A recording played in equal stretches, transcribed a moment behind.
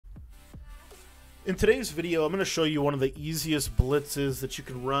In today's video, I'm going to show you one of the easiest blitzes that you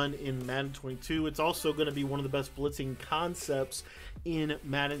can run in Madden 22. It's also going to be one of the best blitzing concepts in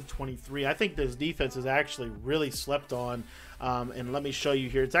Madden 23. I think this defense is actually really slept on, and let me show you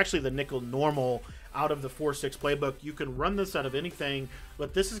here. It's actually the nickel normal out of the 4-6 playbook. You can run this out of anything,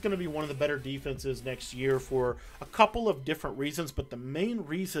 but this is going to be one of the better defenses next year for a couple of different reasons, but the main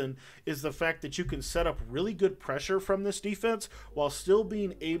reason is the fact that you can set up really good pressure from this defense while still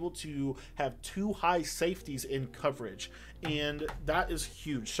being able to have two high safeties in coverage, and that is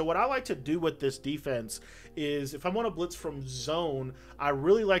huge. So what I like to do with this defense is if I want to blitz from zone, I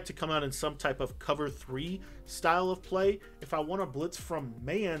really like to come out in some type of cover 3 style of play. If I want to blitz from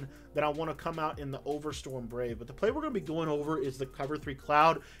man, then I want to come out in the overstorm brave. But the play we're going to be going over is the cover 3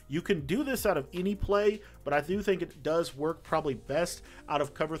 cloud. You can do this out of any play, but I do think it does work probably best out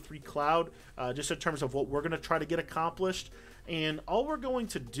of cover 3 cloud, just in terms of what we're going to try to get accomplished. And all we're going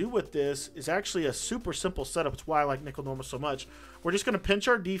to do with this is actually a super simple setup. It's why I like nickel normal so much. We're just going to pinch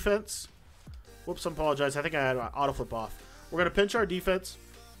our defense. Whoops, I apologize. I think I had my auto flip off. We're going to pinch our defense.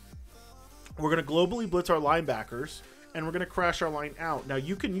 We're going to globally blitz our linebackers, and we're going to crash our line out. Now,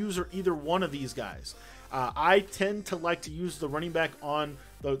 you can use either one of these guys. I tend to like to use the running back on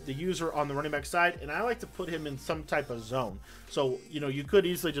the user on the running back side, and I like to put him in some type of zone. So, you know, you could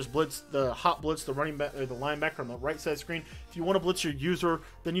easily just blitz the running back or the linebacker on the right side of the screen. If you want to blitz your user,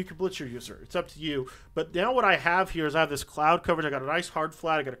 then you can blitz your user. It's up to you. But now what I have here is I have this cloud coverage. I got a nice hard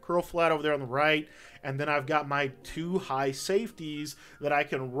flat. I got a curl flat over there on the right, and then I've got my two high safeties that I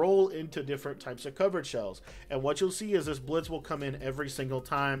can roll into different types of coverage shells. And what you'll see is this blitz will come in every single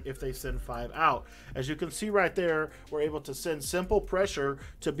time if they send 5 out. As you can see right there, we're able to send simple pressure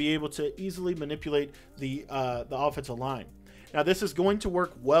to be able to easily manipulate the offensive line. Now, this is going to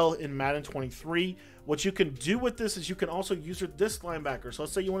work well in Madden 23. What you can do with this is you can also use this linebacker. So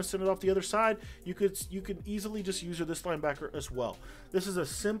let's say you want to send it off the other side, you can easily just use this linebacker as well. This is a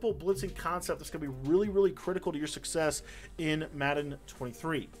simple blitzing concept that's going to be really, really critical to your success in Madden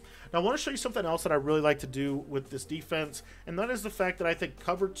 23. Now, I want to show you something else that I really like to do with this defense, and that is the fact that I think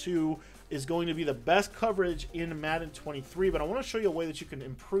cover 2 is going to be the best coverage in Madden 23, but I want to show you a way that you can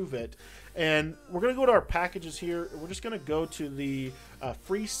improve it. And we're going to go to our packages here. We're just going to go to the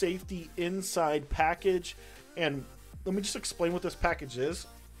free safety inside package, and let me just explain what this package is.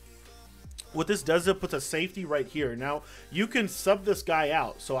 What this does is it puts a safety right here. Now, you can sub this guy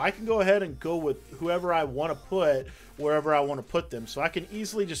out, so I can go ahead and go with whoever I want to put wherever I want to put them. So I can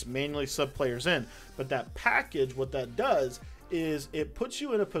easily just manually sub players in. But that package, what that does is it puts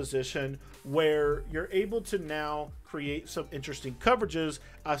you in a position where you're able to now create some interesting coverages,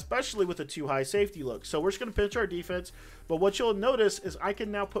 especially with a 2 high safety look. So we're just going to pinch our defense, but what you'll notice is I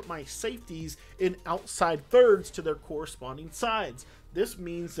can now put my safeties in outside thirds to their corresponding sides. This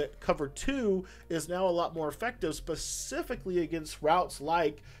means that cover 2 is now a lot more effective, specifically against routes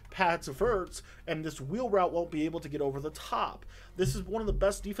like pads verts, and this wheel route won't be able to get over the top. This is one of the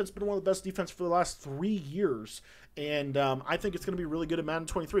best defense, been one of the best defense for the last 3 years, and I think it's going to be really good in Madden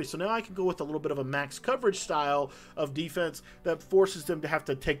 23. So now I can go with a little bit of a max coverage style of defense that forces them to have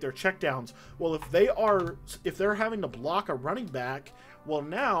to take their checkdowns. Well, if they're having to block a running back, well,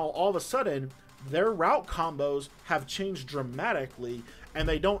 now all of a sudden their route combos have changed dramatically, and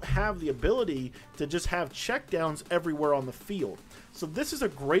they don't have the ability to just have checkdowns everywhere on the field. So this is a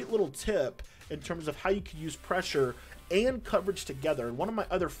great little tip in terms of how you can use pressure and coverage together. And one of my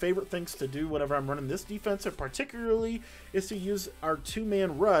other favorite things to do whenever I'm running this defense, and particularly, is to use our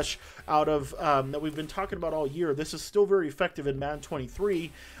 2-man rush out of that we've been talking about all year. This is still very effective in Madden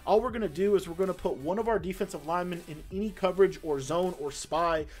 23. All we're going to do is we're going to put one of our defensive linemen in any coverage or zone or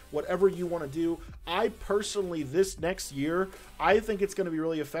spy, whatever you want to do. I personally, this next year, I think it's going to be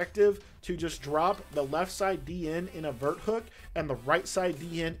really effective to just drop the left side DN in a vert hook and the right side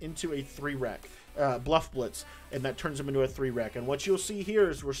DN into a 3-rec. Bluff blitz, and that turns them into a 3-rec. And what you'll see here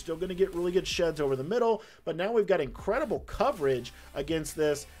is we're still going to get really good sheds over the middle, but now we've got incredible coverage against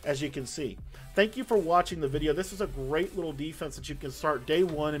this, as you can see. Thank you for watching the video. This is a great little defense that you can start day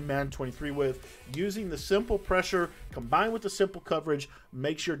 1 in Madden 23 with, using the simple pressure combined with the simple coverage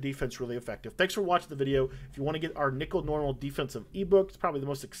makes your defense really effective. Thanks for watching the video. If you want to get our nickel normal defensive ebook, it's probably the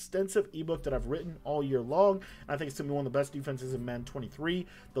most extensive ebook that I've written all year long. I think it's going to be one of the best defenses in Madden 23.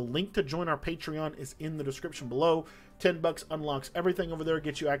 The link to join our Patreon is in the description below. $10 unlocks everything over there,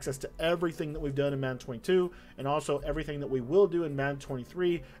 gets you access to everything that we've done in Madden 22, and also everything that we will do in Madden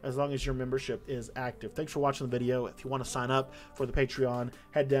 23 as long as your membership is active. Thanks for watching the video. If you want to sign up for the Patreon,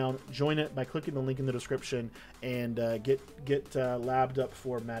 head down, join it by clicking the link in the description, and get labbed up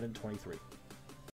for Madden 23.